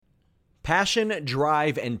Passion,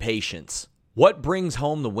 drive, and patience. What brings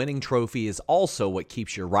home the winning trophy is also what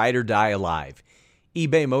keeps your ride or die alive.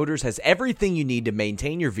 eBay Motors has everything you need to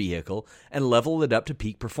maintain your vehicle and level it up to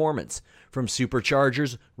peak performance. From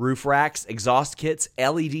superchargers, roof racks, exhaust kits,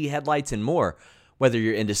 LED headlights, and more. Whether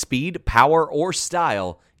you're into speed, power, or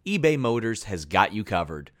style, eBay Motors has got you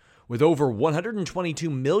covered. With over 122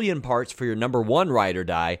 million parts for your number one ride or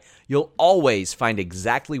die, you'll always find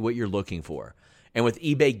exactly what you're looking for. And with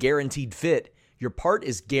eBay Guaranteed Fit, your part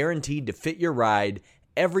is guaranteed to fit your ride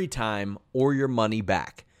every time or your money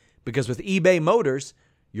back. Because with eBay Motors,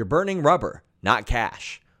 you're burning rubber, not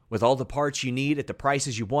cash. With all the parts you need at the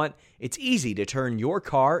prices you want, it's easy to turn your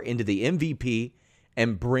car into the MVP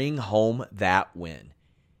and bring home that win.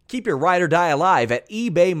 Keep your ride or die alive at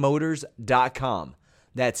ebaymotors.com.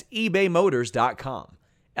 That's ebaymotors.com.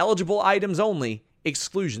 Eligible items only.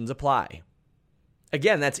 Exclusions apply.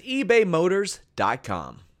 Again, that's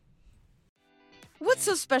ebaymotors.com. What's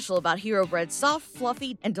so special about Hero Bread's soft,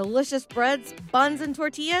 fluffy, and delicious breads, buns, and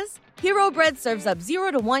tortillas? Hero Bread serves up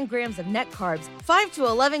 0 to 1 grams of net carbs, 5 to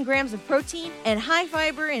 11 grams of protein, and high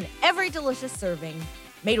fiber in every delicious serving.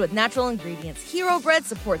 Made with natural ingredients, Hero Bread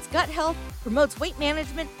supports gut health, promotes weight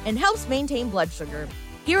management, and helps maintain blood sugar.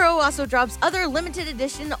 Hero also drops other limited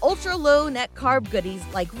edition ultra-low net carb goodies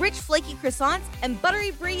like rich flaky croissants and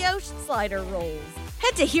buttery brioche slider rolls.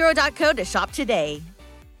 Head to hero.co to shop today.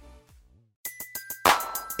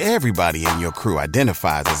 Everybody in your crew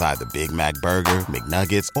identifies as either Big Mac Burger,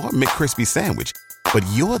 McNuggets, or McCrispy Sandwich. But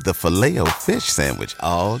you're the Filet-O-Fish Sandwich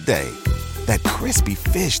all day. That crispy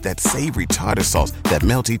fish, that savory tartar sauce, that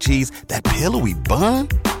melty cheese, that pillowy bun.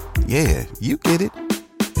 Yeah, you get it.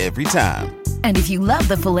 Every time. And if you love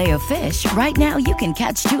the Filet-O-Fish, right now you can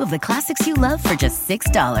catch two of the classics you love for just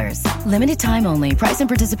 $6. Limited time only. Price and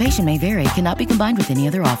participation may vary. Cannot be combined with any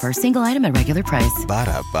other offer. Single item at regular price.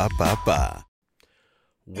 Ba-da-ba-ba-ba.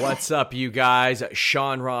 What's up, you guys?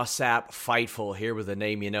 Sean Ross Sapp, Fightful, here with a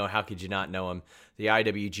name you know. How could you not know him? The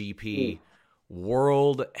IWGP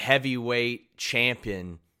World Heavyweight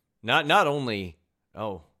Champion. Not only,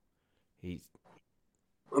 he's...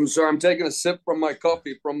 I'm sorry, I'm taking a sip from my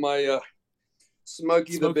coffee, from my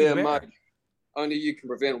Smokey the Bear mug. Only you can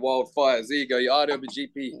prevent wildfires. There you go, your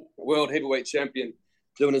IWGP World Heavyweight Champion.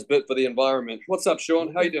 Doing his bit for the environment. What's up,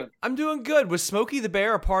 Sean? How you doing? I'm doing good. Was Smokey the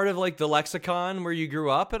Bear a part of like the lexicon where you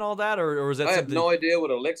grew up and all that, or was that I something? have no idea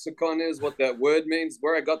what a lexicon is, what that word means.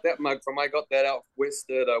 Where I got that mug from, I got that out west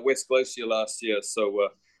at West Glacier last year. So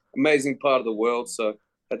amazing part of the world. So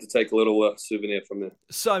had to take a little souvenir from there.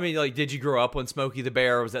 So I mean, like, did you grow up on Smokey the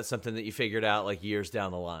Bear, or was that something that you figured out like years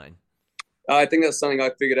down the line? I think that's something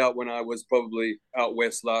I figured out when I was probably out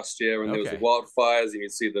west last year, and there was the wildfires, and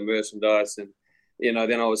you'd see the merchandise and. You know,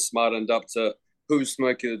 then I was smartened up to who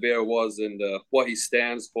Smokey the Bear was and what he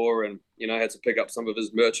stands for. And, you know, I had to pick up some of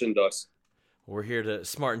his merchandise. We're here to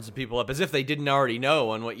smarten some people up as if they didn't already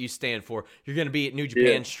know on what you stand for. You're going to be at New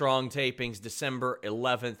Japan Strong tapings December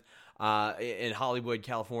 11th in Hollywood,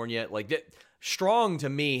 California. Like, Strong to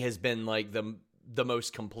me has been like the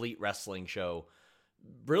most complete wrestling show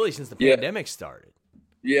really since the pandemic started.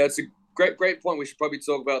 Yeah, it's a great point. We should probably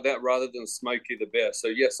talk about that rather than Smokey the Bear. So,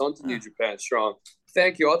 yes, on to New Japan Strong.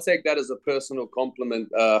 Thank you. I'll take that as a personal compliment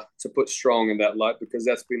to put Strong in that light, because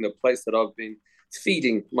that's been the place that I've been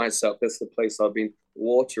feeding myself. That's the place I've been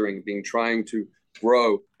watering, been trying to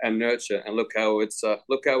grow and nurture. And look how it's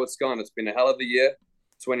gone. It's been a hell of a year,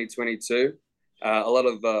 2022. A lot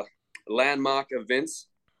of landmark events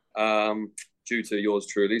due to yours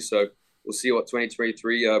truly. So we'll see what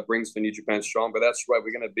 2023 brings for New Japan Strong. But that's right.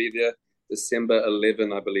 We're going to be there December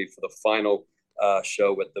 11, I believe, for the final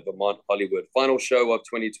show at the Vermont Hollywood. Final show of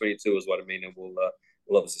 2022 is what I mean. And we'll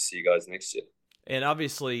obviously see you guys next year. And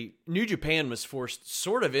obviously, New Japan was forced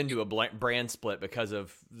sort of into a brand split because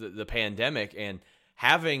of the pandemic. And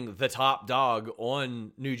having the top dog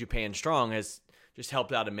on New Japan Strong has just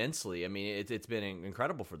helped out immensely. I mean, it's been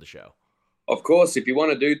incredible for the show. Of course, if you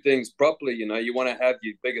want to do things properly, you know, you want to have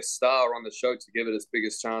your biggest star on the show to give it its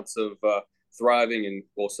biggest chance of thriving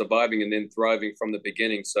or surviving and then thriving from the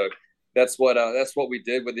beginning. So that's what we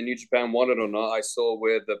did. Whether New Japan wanted or not, I saw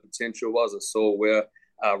where the potential was. I saw where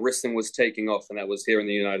wrestling was taking off, and that was here in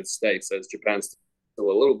the United States, as Japan's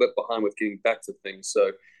still a little bit behind with getting back to things.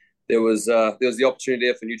 So there was the opportunity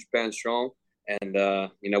there for New Japan Strong, and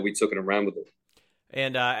we took it and ran with it.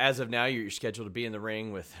 And as of now, you're scheduled to be in the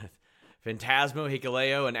ring with Phantasmo,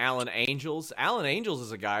 Hikuleo, and Alan Angels. Alan Angels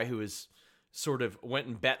is a guy who is sort of went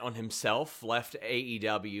and bet on himself, left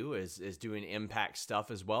AEW, is doing Impact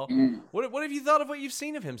stuff as well. What have you thought of what you've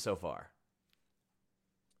seen of him so far?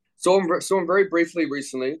 Saw him very briefly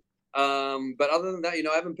recently. But other than that,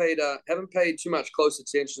 I haven't paid too much close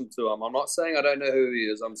attention to him. I'm not saying I don't know who he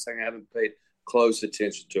is. I'm saying I haven't paid close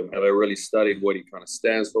attention to him. Have I really studied what he kind of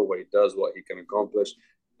stands for, what he does, what he can accomplish?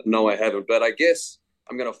 No, I haven't. But I guess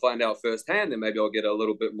I'm going to find out firsthand, and maybe I'll get a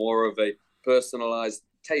little bit more of a personalized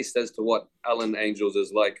taste as to what Alan Angels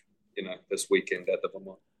is like, this weekend at the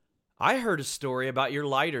Vermont. I heard a story about your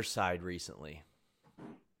lighter side recently.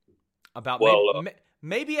 About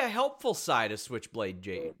maybe a helpful side of Switchblade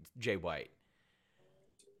Jay White.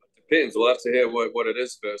 Depends. We'll have to hear what it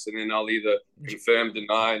is first, and then I'll either confirm,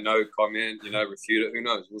 deny, no comment, refute it. Who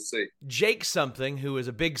knows? We'll see. Jake something, who is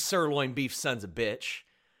a big sirloin beef sons of bitch,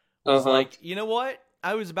 was like, you know what?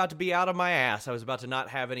 I was about to be out of my ass. I was about to not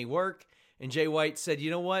have any work. And Jay White said, you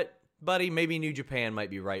know what, buddy, maybe New Japan might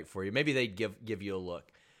be right for you. Maybe they'd give you a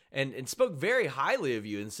look. And spoke very highly of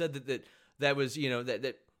you and said that was,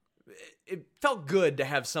 that it felt good to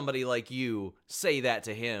have somebody like you say that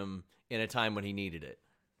to him in a time when he needed it.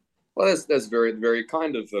 Well, that's very, very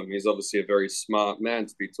kind of him. He's obviously a very smart man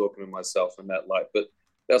to be talking to myself in that light. But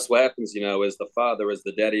that's what happens, as the father, as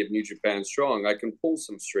the daddy of New Japan Strong, I can pull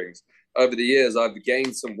some strings. Over the years, I've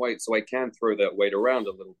gained some weight, so I can throw that weight around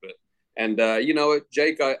a little bit. And,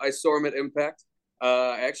 Jake, I saw him at Impact.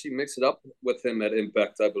 I actually mixed it up with him at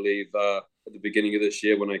Impact, I believe, at the beginning of this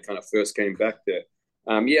year when I kind of first came back there.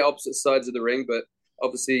 Opposite sides of the ring, but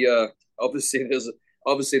obviously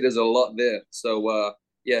there's a lot there. So,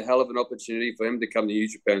 hell of an opportunity for him to come to New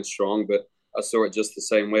Japan Strong, but I saw it just the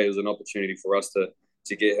same way. It was an opportunity for us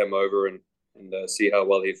to get him over and see how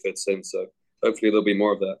well he fits in. So hopefully there'll be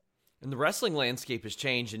more of that. And the wrestling landscape has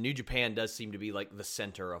changed, and New Japan does seem to be like the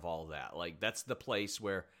center of all that. Like, that's the place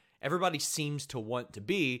where everybody seems to want to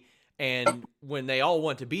be, and when they all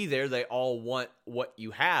want to be there, they all want what you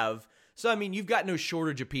have. So, I mean, you've got no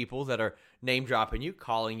shortage of people that are name-dropping you,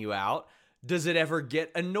 calling you out. Does it ever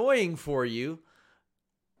get annoying for you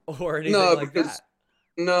or anything that?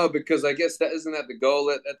 No, because I guess isn't that the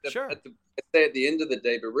goal at the end of the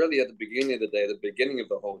day, but really at the beginning of the day, the beginning of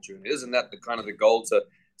the whole journey, isn't that the kind of the goal to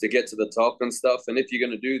get to the top and stuff? And if you're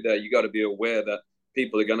going to do that, you got to be aware that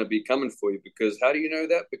people are going to be coming for you, because how do you know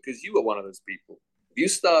that? Because you are one of those people. If you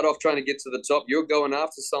start off trying to get to the top, you're going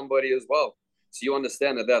after somebody as well. So you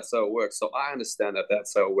understand that that's how it works. So I understand that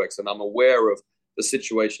that's how it works. And I'm aware of the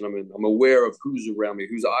situation I'm in. I'm aware of who's around me,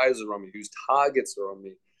 whose eyes are on me, whose targets are on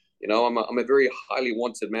me. I'm a very highly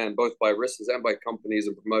wanted man, both by wrestlers and by companies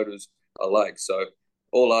and promoters alike. So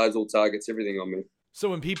all eyes, all targets, everything on me. So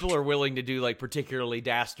when people are willing to do like particularly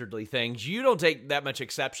dastardly things, you don't take that much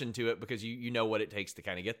exception to it because you know what it takes to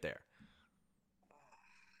kind of get there.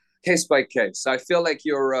 Case by case. I feel like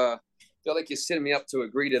you're setting me up to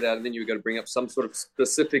agree to that, and then you're going to bring up some sort of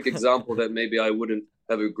specific example that maybe I wouldn't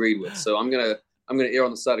have agreed with. So I'm gonna err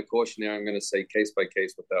on the side of caution here. I'm gonna say case by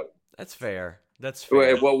case with that one. That's fair. That's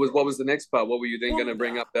fair. What was the next part? What were you then going to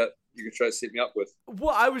bring up that you could try to set me up with? Well,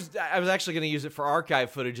 I was actually going to use it for archive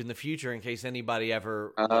footage in the future in case anybody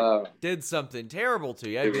ever did something terrible to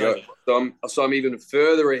you. So I'm even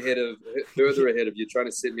further ahead of you, trying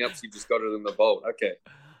to set me up. So you just got it in the vault. Okay,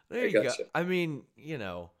 there you go. I mean,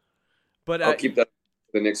 but I'll keep that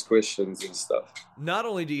for the next questions and stuff. Not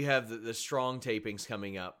only do you have the strong tapings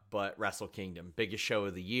coming up, but Wrestle Kingdom, biggest show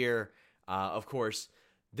of the year, of course.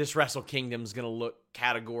 This Wrestle Kingdom is going to look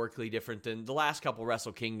categorically different than the last couple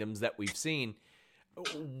Wrestle Kingdoms that we've seen.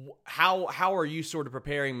 How are you sort of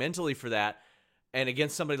preparing mentally for that? And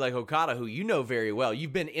against somebody like Okada, who you know very well.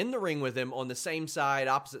 You've been in the ring with him on the same side,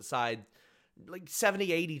 opposite side, like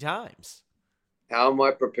 70, 80 times. How am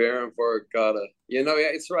I preparing for Okada?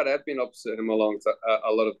 It's right. I've been opposite him a lot of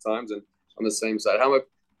times and on the same side. How am I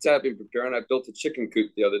been preparing? I built a chicken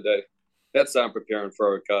coop the other day. That's how I'm preparing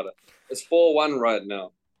for Okada. It's 4-1 right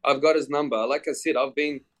now. I've got his number. Like I said, I've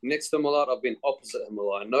been next to him a lot. I've been opposite him a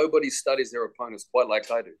lot. Nobody studies their opponents quite like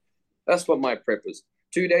I do. That's what my prep is.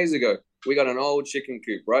 2 days ago, we got an old chicken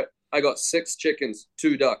coop, right? I got 6 chickens,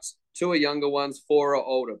 2 ducks. 2 are younger ones, 4 are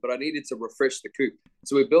older. But I needed to refresh the coop.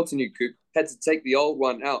 So we built a new coop, had to take the old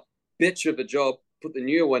one out. Bitch of a job, put the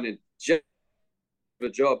new one in. Just of a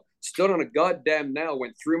job. Stood on a goddamn nail,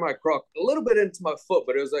 went through my crock, a little bit into my foot,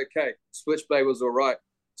 but it was okay. Switchblade was all right.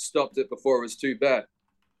 Stopped it before it was too bad.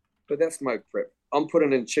 But that's my prep. I'm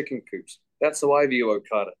putting in chicken coops. That's how I view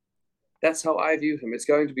Okada. That's how I view him. It's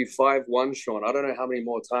going to be 5-1, Sean. I don't know how many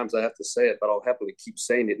more times I have to say it, but I'll happily keep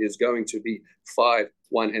saying it. It is going to be 5-1.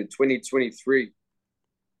 And 2023, I'm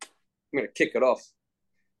going to kick it off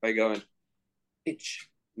by going, Ich,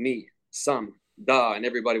 Ni, Sam, Da, and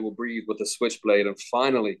everybody will breathe with the Switchblade. And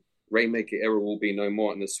finally, Rainmaker era will be no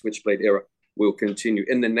more, and the Switchblade era will continue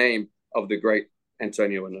in the name of the great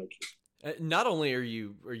Antonio Inoki. Not only are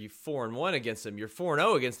you 4-1 against him, you're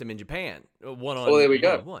 4-0 against him in Japan. There we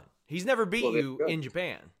go. One. He's never beat you in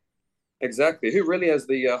Japan. Exactly. Who really has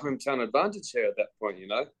the hometown advantage here at that point, you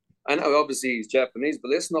know? I know obviously he's Japanese,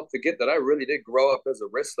 but let's not forget that I really did grow up as a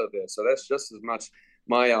wrestler there. So that's just as much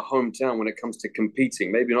my hometown when it comes to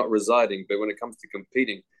competing. Maybe not residing, but when it comes to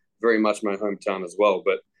competing, very much my hometown as well.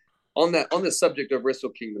 But on the subject of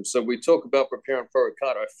Wrestle Kingdom, so we talk about preparing for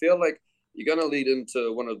Okada. I feel like you're going to lead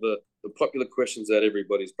into one of the popular questions that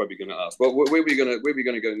everybody's probably going to ask. Well, where are we going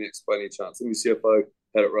to go next by any chance? Let me see if I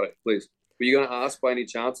had it right, please. Were you going to ask by any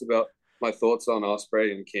chance about my thoughts on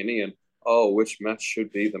Ospreay and Kenny and, which match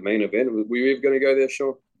should be the main event? Were you even going to go there,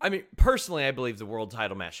 Sean? I mean, personally, I believe the world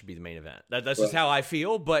title match should be the main event. That's just how I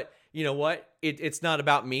feel. But you know what? It's not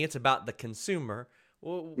about me. It's about the consumer.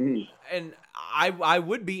 Well, and I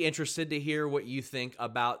would be interested to hear what you think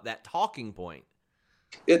about that talking point.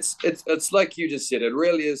 It's like you just said. It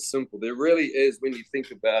really is simple. There really is, when you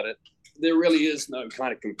think about it, there really is no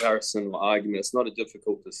kind of comparison or argument. It's not a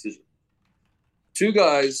difficult decision. Two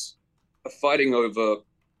guys are fighting over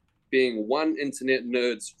being one internet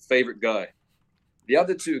nerd's favorite guy. The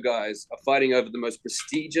other two guys are fighting over the most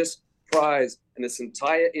prestigious prize in this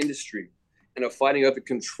entire industry and are fighting over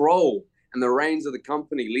control and the reins of the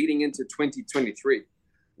company leading into 2023.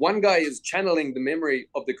 One guy is channeling the memory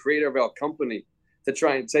of the creator of our company to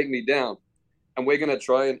try and take me down. And we're going to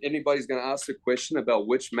try, and anybody's going to ask a question about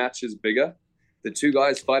which match is bigger, the two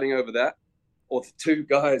guys fighting over that, or the two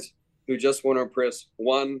guys who just want to impress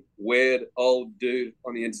one weird old dude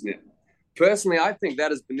on the internet. Personally, I think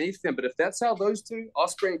that is beneath them. But if that's how those two,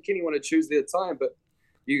 Ospreay and Kenny, want to choose their time, but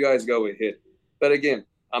you guys go ahead. But again,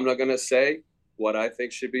 I'm not going to say what I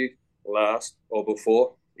think should be last or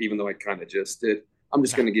before, even though I kind of just did. I'm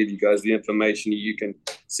just going to give you guys the information. You can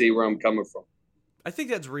see where I'm coming from. I think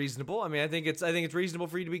that's reasonable. I mean, I think it's reasonable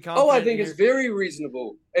for you to be confident. Oh, I think it's very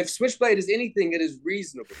reasonable. If Switchblade is anything, it is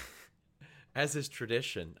reasonable. As is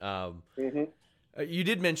tradition. You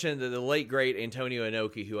did mention the late, great Antonio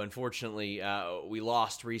Inoki, who unfortunately we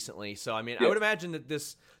lost recently. So, I mean, I would imagine that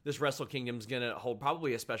this Wrestle Kingdom is going to hold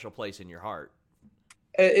probably a special place in your heart.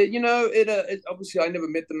 Obviously, I never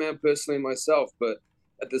met the man personally myself, but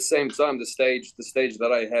at the same time, the stage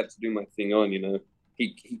that I had to do my thing on,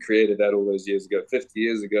 he created that all those years ago, 50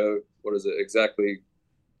 years ago. What is it exactly?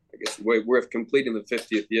 I guess we're completing the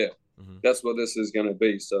 50th year. Mm-hmm. That's what this is going to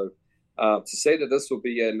be. So to say that this will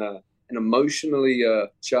be an emotionally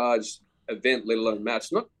charged event, let alone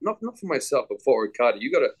match, not for myself, but for Okada.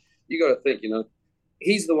 You gotta think,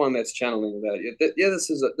 he's the one that's channeling that. Yeah, this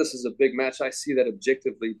is a big match. I see that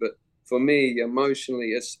objectively, but for me,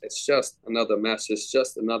 emotionally, it's just another match. It's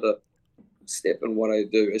just another step in what I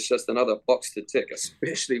do. It's just another box to tick,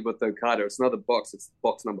 especially with Okada. It's another box. It's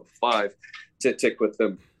box number 5 to tick with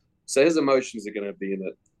him. So his emotions are going to be in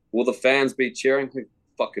it. Will the fans be cheering? Who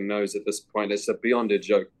fucking knows at this point? It's beyond a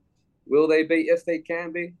joke. Will they be? If they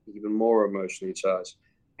can be, even more emotionally charged.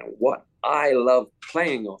 And what I love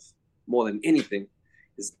playing off more than anything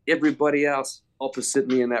is everybody else opposite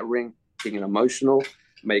me in that ring getting emotional,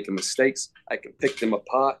 making mistakes. I can pick them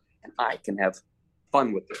apart, and I can have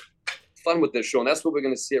fun with it. Fun with this, Sean. That's what we're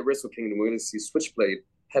going to see at Wrestle Kingdom. We're going to see Switchblade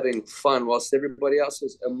having fun whilst everybody else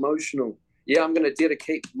is emotional. Yeah, I'm going to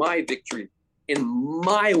dedicate my victory in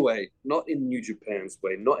my way, not in New Japan's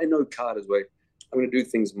way, not in Okada's way. I'm going to do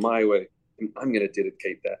things my way, and I'm going to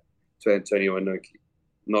dedicate that to Antonio Inoki,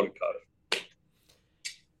 not Okada.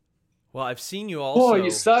 Well, I've seen you also. Oh,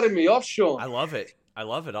 you started me off, Sean. I love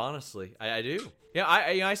it, honestly. I do. Yeah,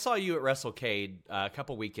 I saw you at WrestleCade a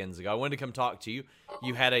couple weekends ago. I wanted to come talk to you.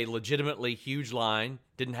 You had a legitimately huge line.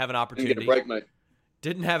 Didn't have an opportunity. Didn't get a break, mate.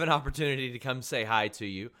 Didn't have an opportunity to come say hi to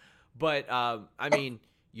you. But, I mean,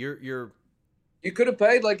 you're... You could have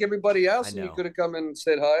paid like everybody else, and you could have come and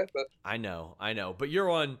said hi. But I know. But you're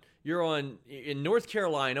in North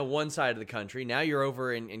Carolina, one side of the country. Now you're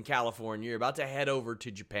over in California. You're about to head over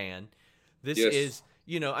to Japan. This is,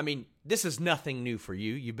 I mean, this is nothing new for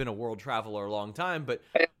you. You've been a world traveler a long time, but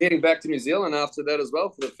getting back to New Zealand after that as well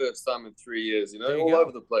for the first time in 3 years. All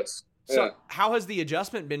over the place. So, how has the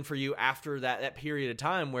adjustment been for you after that period of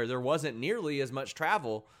time where there wasn't nearly as much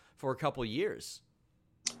travel for a couple of years?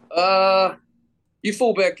 You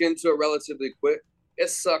fall back into it relatively quick. It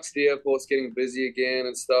sucks the airport's getting busy again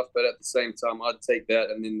and stuff, but at the same time, I'd take that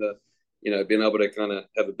and then being able to kind of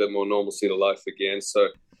have a bit more normalcy to life again. So,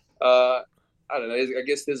 I don't know. I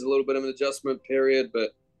guess there's a little bit of an adjustment period,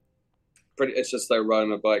 but it's just like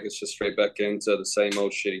riding a bike. It's just straight back into the same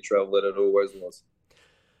old shitty travel that it always was.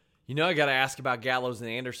 I got to ask about Gallows and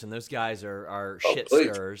Anderson. Those guys are shit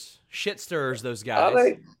please. stirrers. Shit stirrers, those guys. Are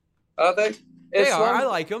they? Are they? They are. I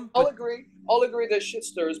like them. I'll agree. They're shit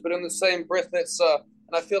stirrers, but in the same breath, and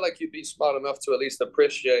I feel like you'd be smart enough to at least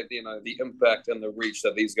appreciate, the impact and the reach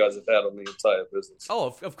that these guys have had on the entire business.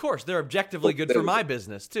 Oh, of course, they're objectively good for my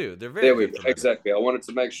business too. They're very good. Exactly. I wanted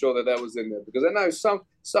to make sure that was in there because I know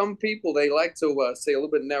some people, they like to say a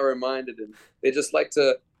little bit narrow-minded, and they just like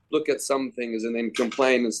to look at some things and then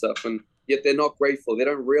complain and stuff, and yet they're not grateful. They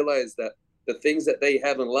don't realize that the things that they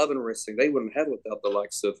have and love in wrestling, they wouldn't have without the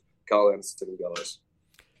likes of Carl Anderson and Gallows.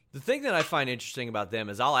 The thing that I find interesting about them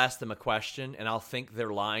is I'll ask them a question and I'll think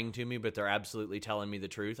they're lying to me, but they're absolutely telling me the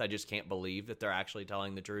truth. I just can't believe that they're actually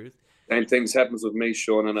telling the truth. Same things happens with me,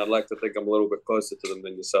 Sean, and I'd like to think I'm a little bit closer to them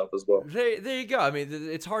than yourself as well. There you go. I mean,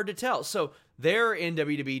 it's hard to tell. So they're in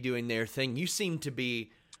WWE doing their thing. You seem to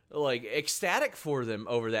be like ecstatic for them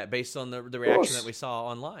over that based on the reaction that we saw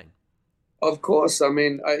online. Of course. I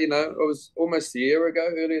mean, it was almost a year ago,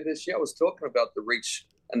 earlier this year, I was talking about the reach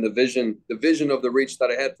and the vision of the reach that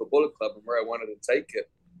I had for Bullet Club and where I wanted to take it.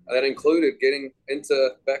 And that included getting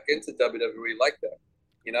back into WWE like that.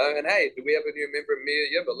 And hey, do we have a new member of Mia?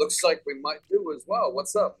 Yeah, but looks like we might do as well.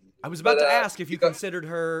 What's up? I was about to ask if you considered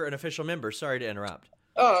her an official member. Sorry to interrupt.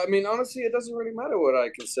 I mean, honestly, it doesn't really matter what I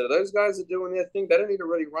consider. Those guys are doing their thing. They don't need to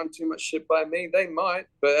really run too much shit by me. They might,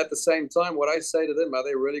 but at the same time, what I say to them, are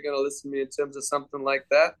they really going to listen to me in terms of something like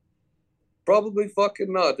that? Probably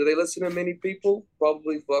fucking not. Do they listen to many people?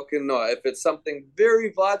 Probably fucking not. If it's something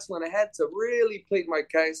very vital and I had to really plead my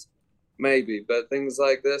case, maybe. But things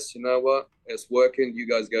like this, you know what? It's working. You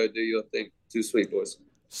guys go do your thing. Too sweet, boys.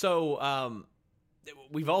 So,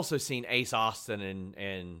 we've also seen Ace Austin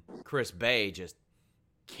and Chris Bay just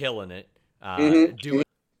killing it.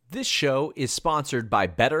 This show is sponsored by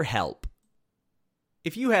BetterHelp.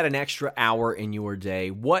 If you had an extra hour in your day,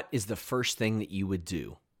 what is the first thing that you would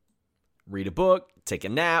do? Read a book, take a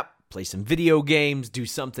nap, play some video games, do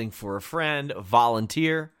something for a friend,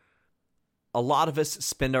 volunteer. A lot of us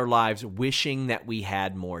spend our lives wishing that we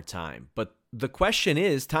had more time. But the question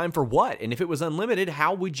is, time for what? And if it was unlimited,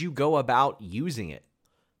 how would you go about using it?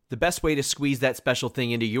 The best way to squeeze that special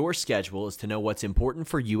thing into your schedule is to know what's important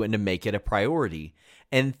for you and to make it a priority.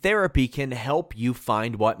 And therapy can help you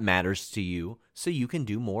find what matters to you so you can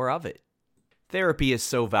do more of it. Therapy is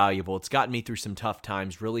so valuable. It's gotten me through some tough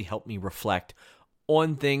times, really helped me reflect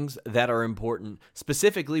on things that are important,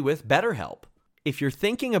 specifically with BetterHelp. If you're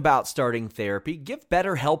thinking about starting therapy, give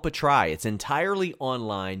BetterHelp a try. It's entirely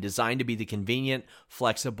online, designed to be the convenient,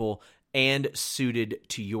 flexible, and suited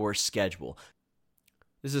to your schedule.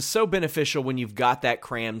 This is so beneficial when you've got that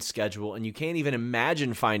crammed schedule and you can't even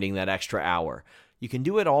imagine finding that extra hour. You can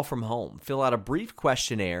do it all from home. Fill out a brief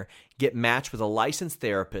questionnaire, get matched with a licensed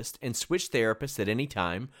therapist, and switch therapists at any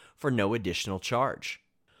time for no additional charge.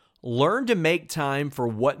 Learn to make time for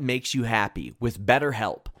what makes you happy with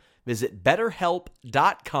BetterHelp. Visit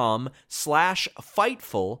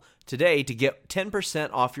BetterHelp.com/Fightful today to get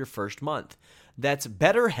 10% off your first month. That's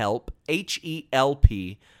BetterHelp,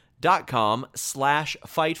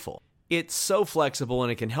 HELP.com/Fightful. It's so flexible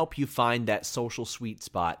and it can help you find that social sweet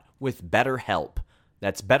spot with BetterHelp.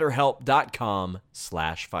 That's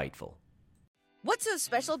BetterHelp.com/Fightful. What's so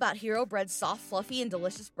special about Hero Bread's soft, fluffy, and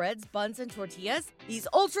delicious breads, buns, and tortillas? These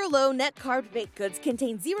ultra-low net-carb baked goods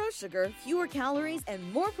contain zero sugar, fewer calories,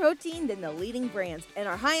 and more protein than the leading brands, and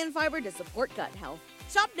are high in fiber to support gut health.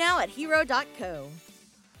 Shop now at Hero.co.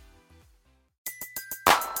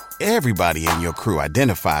 Everybody in your crew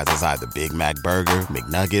identifies as either Big Mac Burger,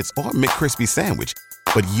 McNuggets, or McCrispy Sandwich.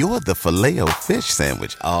 But you're the Filet-O-Fish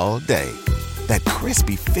Sandwich all day. That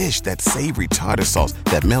crispy fish, that savory tartar sauce,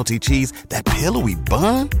 that melty cheese, that pillowy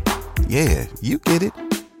bun. Yeah, you get it.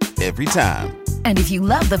 Every time. And if you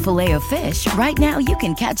love the Filet-O-Fish, right now you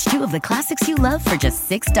can catch two of the classics you love for just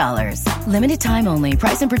 $6. Limited time only.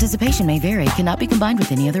 Price and participation may vary. Cannot be combined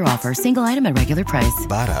with any other offer. Single item at regular price.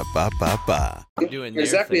 Ba-da-ba-ba-ba.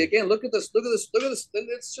 Exactly. Again, look at this.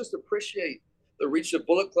 Let's just appreciate the reach of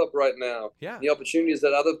Bullet Club right now. Yeah. The opportunities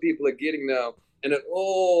that other people are getting now. And it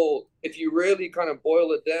all, if you really kind of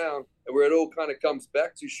boil it down, and where it all kind of comes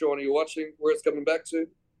back to, Sean, are you watching where it's coming back to?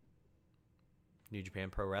 New Japan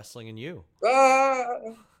Pro Wrestling and you.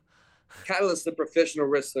 Catalyst of professional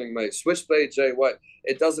wrestling, mate. Switchblade, Jay White.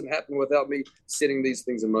 It doesn't happen without me setting these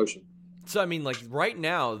things in motion. So, I mean, like right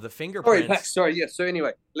now, the fingerprints. Sorry, yeah. So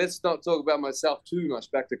anyway, let's not talk about myself too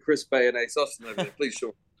much. Back to Chris Bay and Ace Austin over there. Please,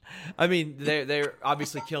 Sean. I mean, they're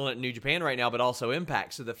obviously killing it in New Japan right now, but also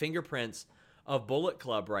Impact. So the fingerprints of Bullet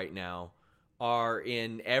Club right now are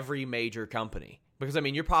in every major company. Because, I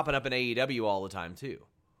mean, you're popping up in AEW all the time, too.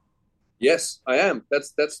 Yes, I am.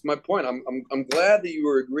 That's my point. I'm glad that you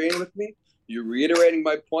were agreeing with me you're reiterating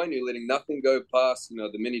my point. You're letting nothing go past,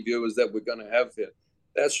 the many viewers that we're going to have here.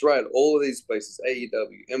 That's right. All of these places,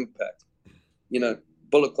 AEW, Impact,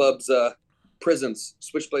 Bullet Club's presence,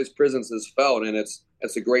 Switchblade's presence is felt, and it's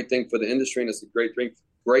a great thing for the industry, and it's a great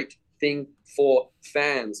thing for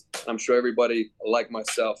fans. I'm sure everybody, like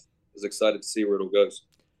myself, is excited to see where it all goes.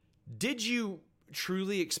 Did you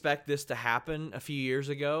truly expect this to happen a few years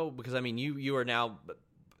ago? Because, I mean, you are now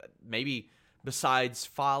maybe besides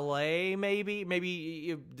Fale,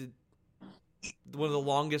 maybe one of the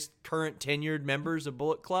longest current tenured members of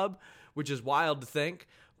Bullet Club, which is wild to think.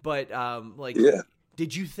 But,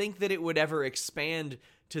 Did you think that it would ever expand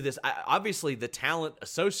to this? Obviously, the talent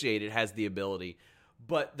associated has the ability,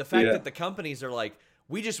 but the fact that the companies are like,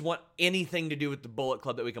 we just want anything to do with the Bullet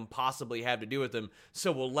Club that we can possibly have to do with them,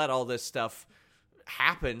 so we'll let all this stuff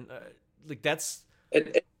happen. That's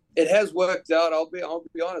it. It has worked out. I'll be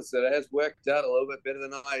honest. It has worked out a little bit better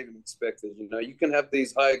than I even expected. You can have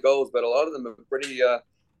these high goals, but a lot of them are pretty.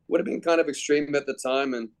 Would have been kind of extreme at the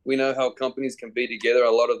time, and we know how companies can be together.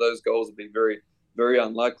 A lot of those goals have been very, very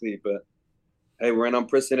unlikely. But hey, we're in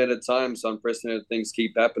unprecedented times. So unprecedented things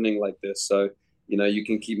keep happening like this. So you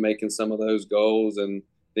can keep making some of those goals and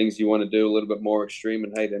things you want to do a little bit more extreme,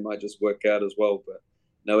 and hey, they might just work out as well. But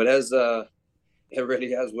no, it has. It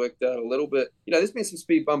really has worked out a little bit. There's been some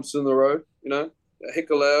speed bumps in the road.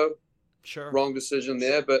 Hikuleo, sure, wrong decision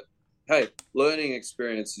there, but hey, learning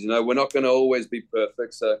experiences. We're not going to always be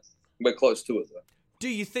perfect, so we're close to it though. Do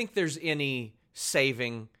you think there's any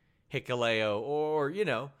saving Hikuleo or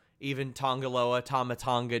even Tongaloa,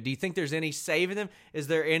 Tamatonga? Do you think there's any saving them? Is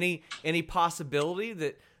there any possibility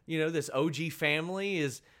that this OG family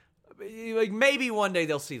is like maybe one day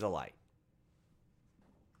they'll see the light?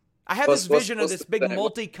 I have this vision of this big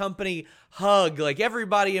multi-company hug, like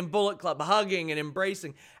everybody in Bullet Club hugging and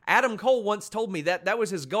embracing. Adam Cole once told me that was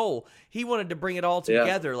his goal. He wanted to bring it all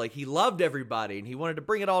together. Like he loved everybody and he wanted to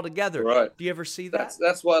bring it all together. Right. Do you ever see that?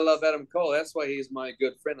 That's why I love Adam Cole. That's why he's my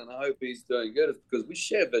good friend, and I hope he's doing good. It's because we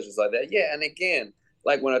share visions like that. Yeah, and again,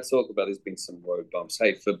 like when I talk about, there's been some road bumps.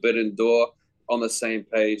 Hey, Forbidden Door on the same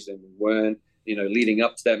page, and we weren't. Leading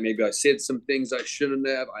up to that, maybe I said some things I shouldn't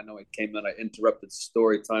have. I know it came out, I interrupted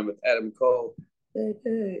story time with Adam Cole.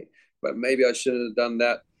 Hey. But maybe I shouldn't have done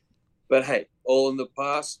that. But hey, all in the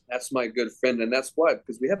past, that's my good friend. And that's why,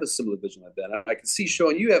 because we have a similar vision like that. I can see,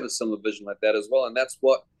 Sean, you have a similar vision like that as well. And that's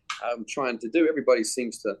what I'm trying to do. Everybody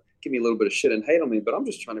seems to give me a little bit of shit and hate on me, but I'm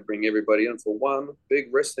just trying to bring everybody in for one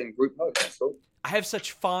big wrestling group hug. That's all. I have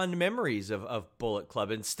such fond memories of Bullet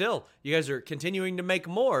Club, and still, you guys are continuing to make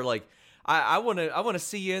more. Like, I want to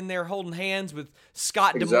see you in there holding hands with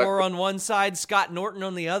Scott D'Amore on one side, Scott Norton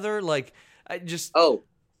on the other. Like, so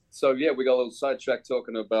yeah, we got a little sidetrack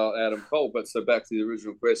talking about Adam Cole, but so back to the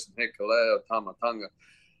original question, Hikuleo, Tamatanga.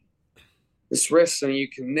 This wrestling, you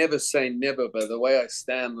can never say never, but the way I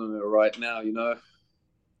stand on it right now,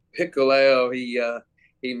 Hikuleo,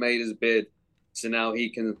 he made his bed. So now he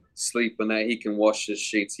can sleep in that. He can wash his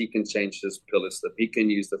sheets. He can change his pillow slip. He can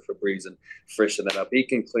use the Febreze and freshen that up. He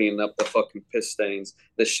can clean up the fucking piss stains,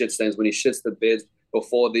 the shit stains when he shits the beds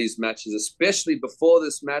before these matches, especially before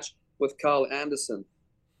this match with Carl Anderson.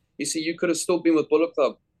 You see, you could have still been with Bullet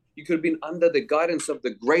Club. You could have been under the guidance of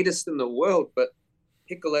the greatest in the world, but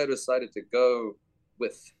Hikuleo decided to go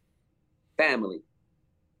with family.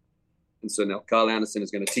 And so now Carl Anderson is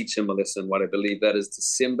going to teach him a lesson. What I believe that is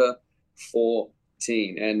December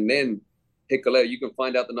 14. And then Hikuleo, you can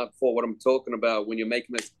find out the night before what I'm talking about when you're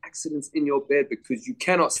making those accidents in your bed because you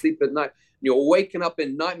cannot sleep at night. You're waking up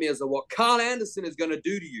in nightmares of what Carl Anderson is going to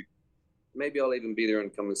do to you. Maybe I'll even be there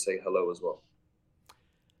and come and say hello as well.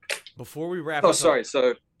 Before we wrap up. Sorry.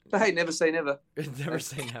 So, hey, never say never. Never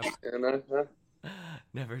say never.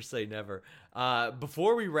 Never say never.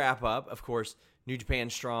 Before we wrap up, of course, New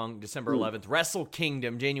Japan Strong, December 11th. Wrestle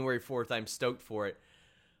Kingdom, January 4th. I'm stoked for it.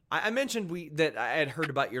 I mentioned that I had heard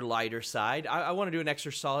about your lighter side. I want to do an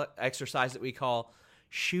exercise that we call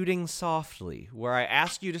Shooting Softly, where I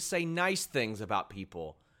ask you to say nice things about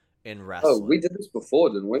people in wrestling. Oh, we did this before,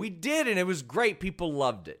 didn't we? We did, and it was great. People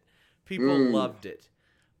loved it. Loved it.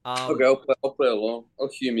 Okay, I'll play along. I'll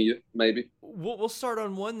humor you, maybe. We'll start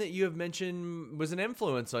on one that you have mentioned was an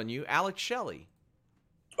influence on you, Alex Shelley.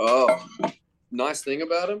 Oh, nice thing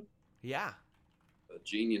about him? Yeah. A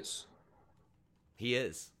genius. He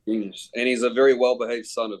is. Genius. And he's a very well-behaved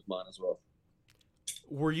son of mine as well.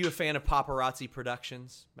 Were you a fan of Paparazzi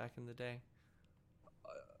Productions back in the day?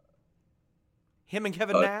 Him and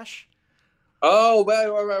Kevin Nash? Oh,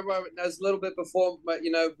 right. That's a little bit before, we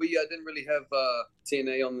didn't really have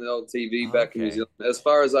TNA on the old TV back in New Zealand. As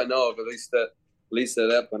far as I know of, at least at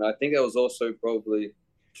that point. I think that was also probably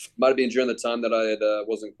Might have been during the time that I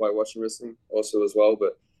wasn't quite watching wrestling also as well.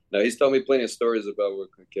 But no, he's told me plenty of stories about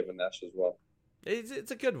working with Kevin Nash as well.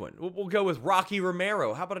 It's a good one. We'll go with Rocky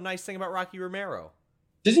Romero. How about a nice thing about Rocky Romero?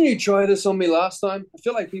 Didn't you try this on me last time? I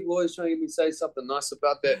feel like people always trying to get me to say something nice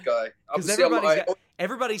about that guy. Because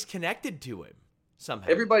everybody's connected to him somehow.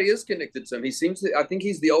 Everybody is connected to him. He seems to. I think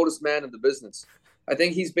he's the oldest man in the business. I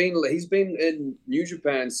think he's been in New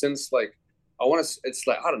Japan since like it's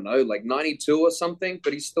like I don't know, like 92 or something.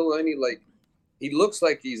 But he's still only like he looks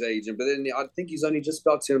like he's aging. But then I think he's only just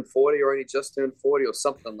about turned 40 or only just turned 40 or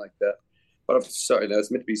something like that. But I'm sorry,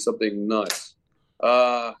 that's meant to be something nice.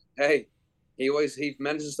 Hey. He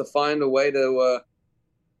manages to find a way to.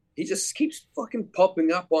 He just keeps fucking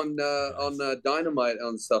popping up on Dynamite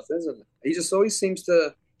and stuff, isn't it? He just always seems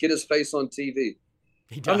to get his face on TV.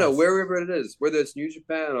 He does. I don't know, wherever it is, whether it's New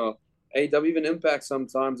Japan or AEW, even Impact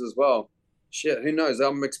sometimes as well. Shit, who knows?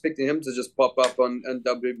 I'm expecting him to just pop up on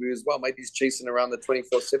WWE as well. Maybe he's chasing around the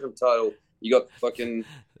 24/7 title. You got fucking.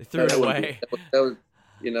 They threw it away.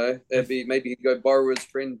 Maybe he'd go borrow his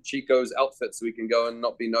friend Chico's outfit so he can go and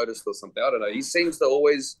not be noticed or something. I don't know. He seems to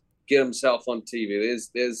always get himself on TV.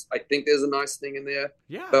 I think there's a nice thing in there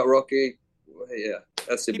about Rocky. Yeah,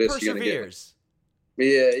 that's the best you're gonna get.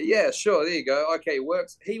 Yeah, sure. There you go. Okay,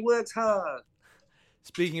 he works hard.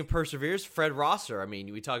 Speaking of perseveres, Fred Rosser. I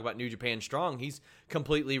mean, we talk about New Japan Strong. He's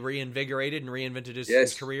completely reinvigorated and reinvented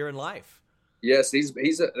his career and life. Yes,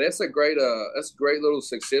 that's a great little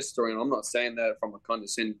success story, and I'm not saying that from a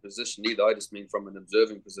condescending position either. I just mean from an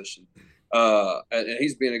observing position. And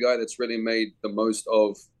he's been a guy that's really made the most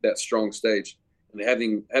of that strong stage, and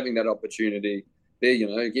having that opportunity there.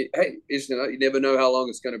 You never know how long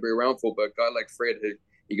it's going to be around for. But a guy like Fred,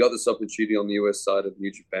 he got this opportunity on the US side of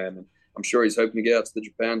New Japan, and I'm sure he's hoping to get out to the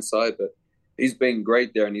Japan side. But he's been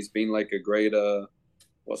great there, and he's been like a great I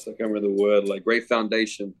can't remember the word, like great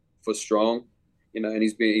foundation for Strong, and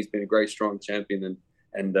he's been a great Strong champion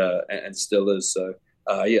and still is. So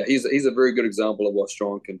he's a very good example of what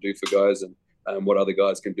Strong can do for guys and what other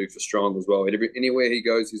guys can do for Strong as well. Anywhere he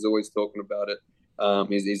goes, he's always talking about it.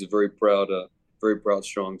 He's a very proud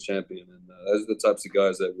Strong champion, and those are the types of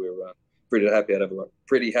guys that we're pretty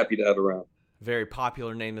happy to have around. Very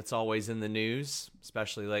popular name that's always in the news,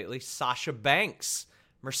 especially lately. Sasha Banks,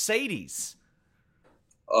 Mercedes.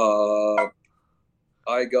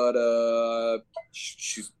 I got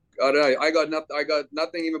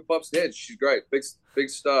nothing even pops head. She's great, big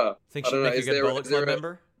star. Think she'd make a good Bullet Club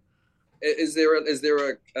member? Is there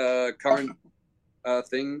a current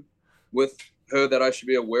thing with her that I should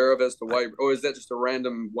be aware of as to why, or is that just a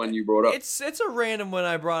random one you brought up? It's a random one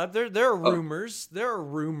I brought up. There are rumors. There are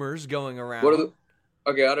rumors going around.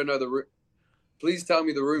 Okay, I don't know Please tell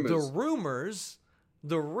me the rumors.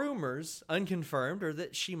 The rumors, unconfirmed, are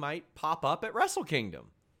that she might pop up at Wrestle Kingdom.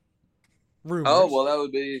 Rumors. Oh well, that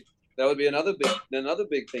would be another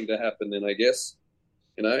big thing to happen. Then I guess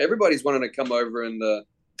everybody's wanting to come over and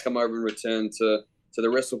return to the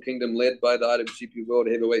Wrestle Kingdom led by the IWGP World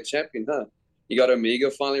Heavyweight Champion, huh? You got Omega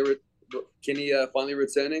finally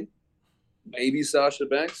returning. Maybe Sasha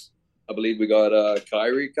Banks. I believe we got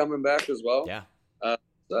Kyrie coming back as well. Yeah.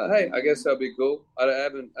 So, hey, I guess that'd be cool. I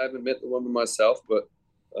haven't met the woman myself, but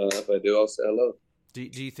if I do, I'll say hello. Do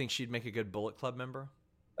you think she'd make a good Bullet Club member?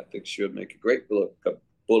 I think she would make a great Bullet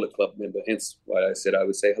Club member. Hence why I said I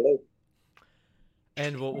would say hello.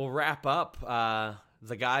 And we'll wrap up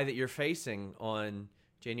the guy that you're facing on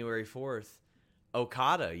January 4th,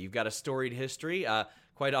 Okada. You've got a storied history.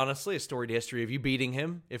 Quite honestly, a storied history of you beating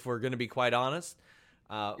him, if we're going to be quite honest.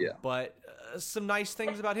 But some nice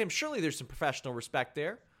things about him. Surely there's some professional respect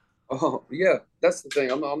there. Oh yeah, that's the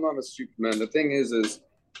thing. I'm not a Superman. The thing is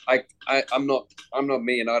I'm not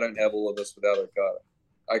me, and I don't have all of this without Okada.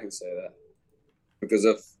 I can say that because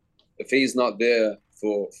if he's not there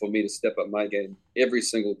for me to step up my game every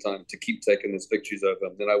single time to keep taking his victories over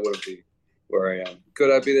him, then I wouldn't be where I am.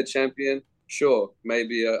 Could I be the champion? Sure,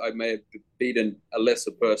 maybe I may have beaten a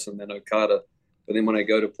lesser person than Okada. But then when I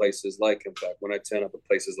go to places like Impact, when I turn up at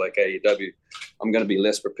places like AEW, I'm going to be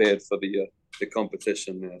less prepared for the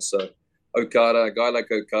competition there. So a guy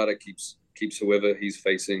like Okada keeps whoever he's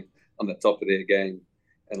facing on the top of their game.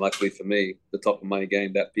 And luckily for me, the top of my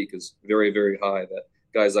game, that peak is very, very high that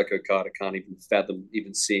guys like Okada can't even fathom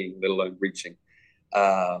even seeing, let alone reaching.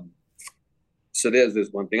 So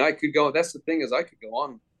there's one thing. That's the thing is I could go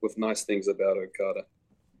on with nice things about Okada.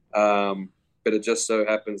 But it just so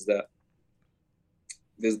happens that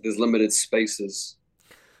there's limited spaces,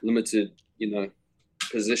 limited,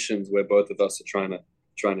 positions where both of us are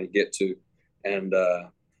trying to get to, and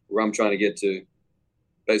where I'm trying to get to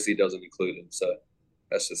basically doesn't include him. So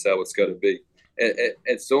that's just how it's got to be.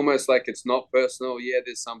 it's almost like it's not personal. Yeah,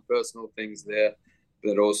 there's some personal things there,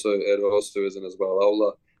 but it also isn't as well.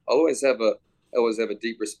 I'll always have a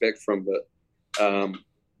deep respect for him, but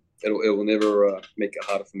it will never make it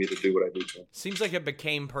harder for me to do what I do to him. Seems like it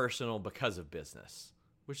became personal because of business,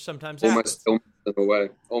 which sometimes almost in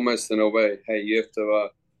a way. Hey, you have to.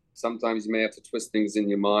 Sometimes you may have to twist things in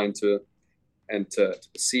your mind to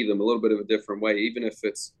perceive them a little bit of a different way, even if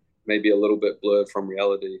it's maybe a little bit blurred from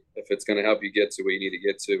reality. If it's going to help you get to where you need to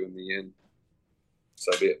get to in the end,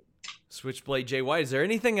 so be it. Switchblade Jay White, is there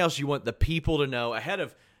anything else you want the people to know ahead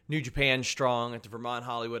of New Japan Strong at the Vermont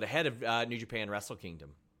Hollywood, ahead of New Japan Wrestle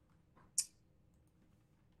Kingdom?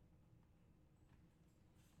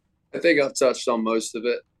 I think I've touched on most of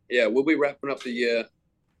it. Yeah, we'll be wrapping up the year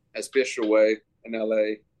a special way in LA,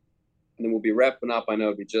 and then we'll be wrapping up. I know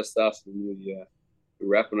it'll be just after the new year. We're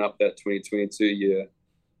wrapping up that 2022 year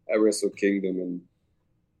at Wrestle Kingdom, and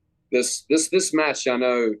this match, I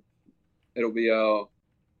know it'll be our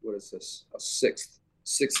sixth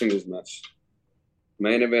singles match,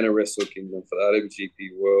 main event at Wrestle Kingdom for the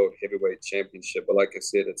IWGP World Heavyweight Championship. But like I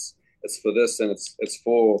said, it's for this, and it's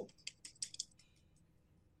for.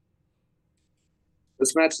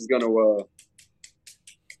 This match is going to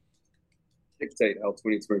dictate how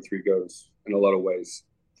 2023 goes in a lot of ways.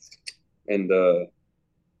 And I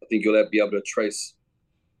think you'll be able to trace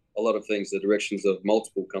a lot of things, the directions of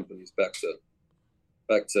multiple companies back to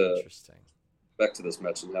this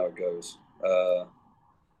match and how it goes.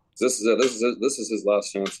 This is his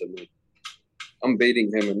last chance at me. I'm beating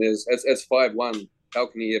him, and it's 5-1. How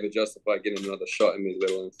can he ever justify getting another shot at me, let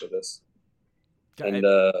alone for this? And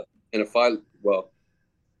if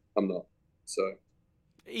I'm not. So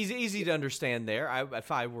easy to understand there.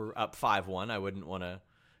 If I were up 5-1, I wouldn't want to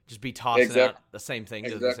just be tossing out the same thing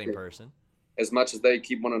to the same person. As much as they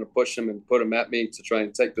keep wanting to push him and put him at me to try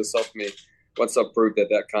and take this off me, once I've proved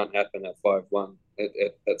that can't happen at 5-1,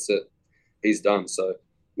 that's it. He's done. So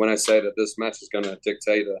when I say that this match is going to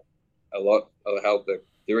dictate a lot of how the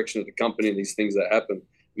direction of the company and these things that happen,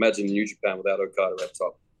 imagine New Japan without Okada at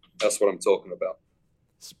top. That's what I'm talking about.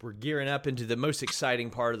 We're gearing up into the most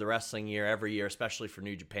exciting part of the wrestling year every year, especially for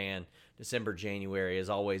New Japan. December, January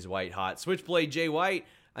is always white hot. Switchblade Jay White,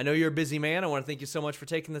 I know you're a busy man. I want to thank you so much for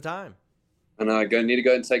taking the time. And I need to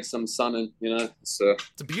go and take some sun, and it's a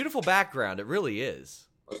beautiful background. It really is.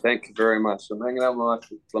 Well, thank you very much. I'm hanging out with my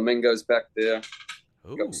flamingos back there.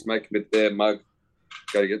 Got smoking with their mug.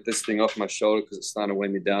 Got to get this thing off my shoulder because it's starting to weigh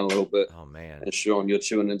me down a little bit. Oh man! And Sean, you're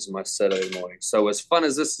tuning into my Saturday morning. So as fun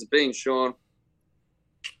as this has been, Sean.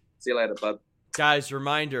 See you later, bud. Guys,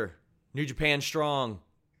 reminder, New Japan Strong.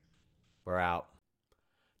 We're out.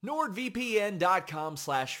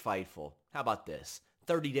 NordVPN.com/Fightful. How about this?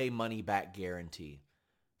 30-day money-back guarantee.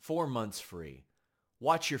 4 months free.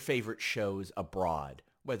 Watch your favorite shows abroad,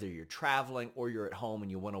 whether you're traveling or you're at home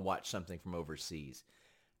and you want to watch something from overseas.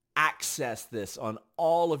 Access this on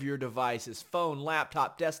all of your devices, phone,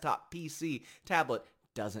 laptop, desktop, PC, tablet,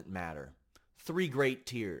 doesn't matter. 3 great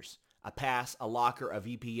tiers. A pass, a locker, a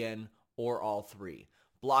VPN, or all 3.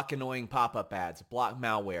 Block annoying pop-up ads, block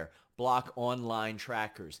malware, block online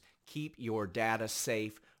trackers. Keep your data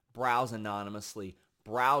safe. Browse anonymously.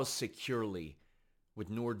 Browse securely with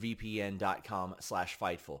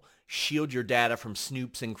NordVPN.com/Fightful. Shield your data from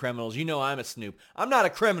snoops and criminals. You know I'm a snoop. I'm not a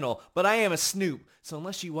criminal, but I am a snoop. So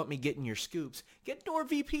unless you want me getting your scoops, get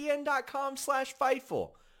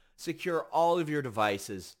NordVPN.com/Fightful. Secure all of your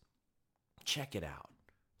devices. Check it out.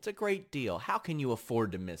 It's a great deal. How can you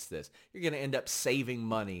afford to miss this? You're going to end up saving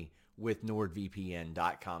money with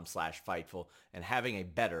NordVPN.com/Fightful and having a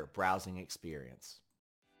better browsing experience.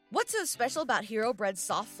 What's so special about Hero Bread's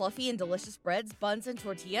soft, fluffy, and delicious breads, buns, and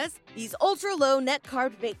tortillas? These ultra-low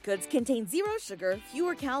net-carb baked goods contain 0 sugar,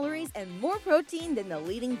 fewer calories, and more protein than the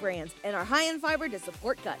leading brands, and are high in fiber to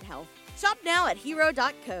support gut health. Shop now at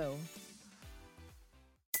Hero.co.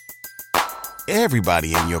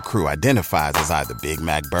 Everybody in your crew identifies as either Big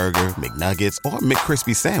Mac Burger, McNuggets, or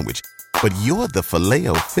McCrispy Sandwich. But you're the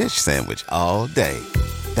Filet-O-Fish Sandwich all day.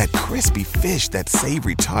 That crispy fish, that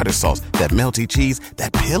savory tartar sauce, that melty cheese,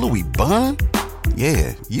 that pillowy bun.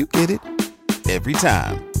 Yeah, you get it. Every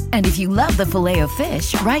time. And if you love the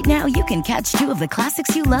Filet-O-Fish, right now you can catch 2 of the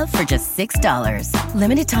classics you love for just $6.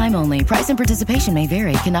 Limited time only. Price and participation may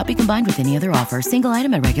vary. Cannot be combined with any other offer. Single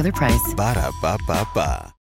item at regular price. Ba-da-ba-ba-ba.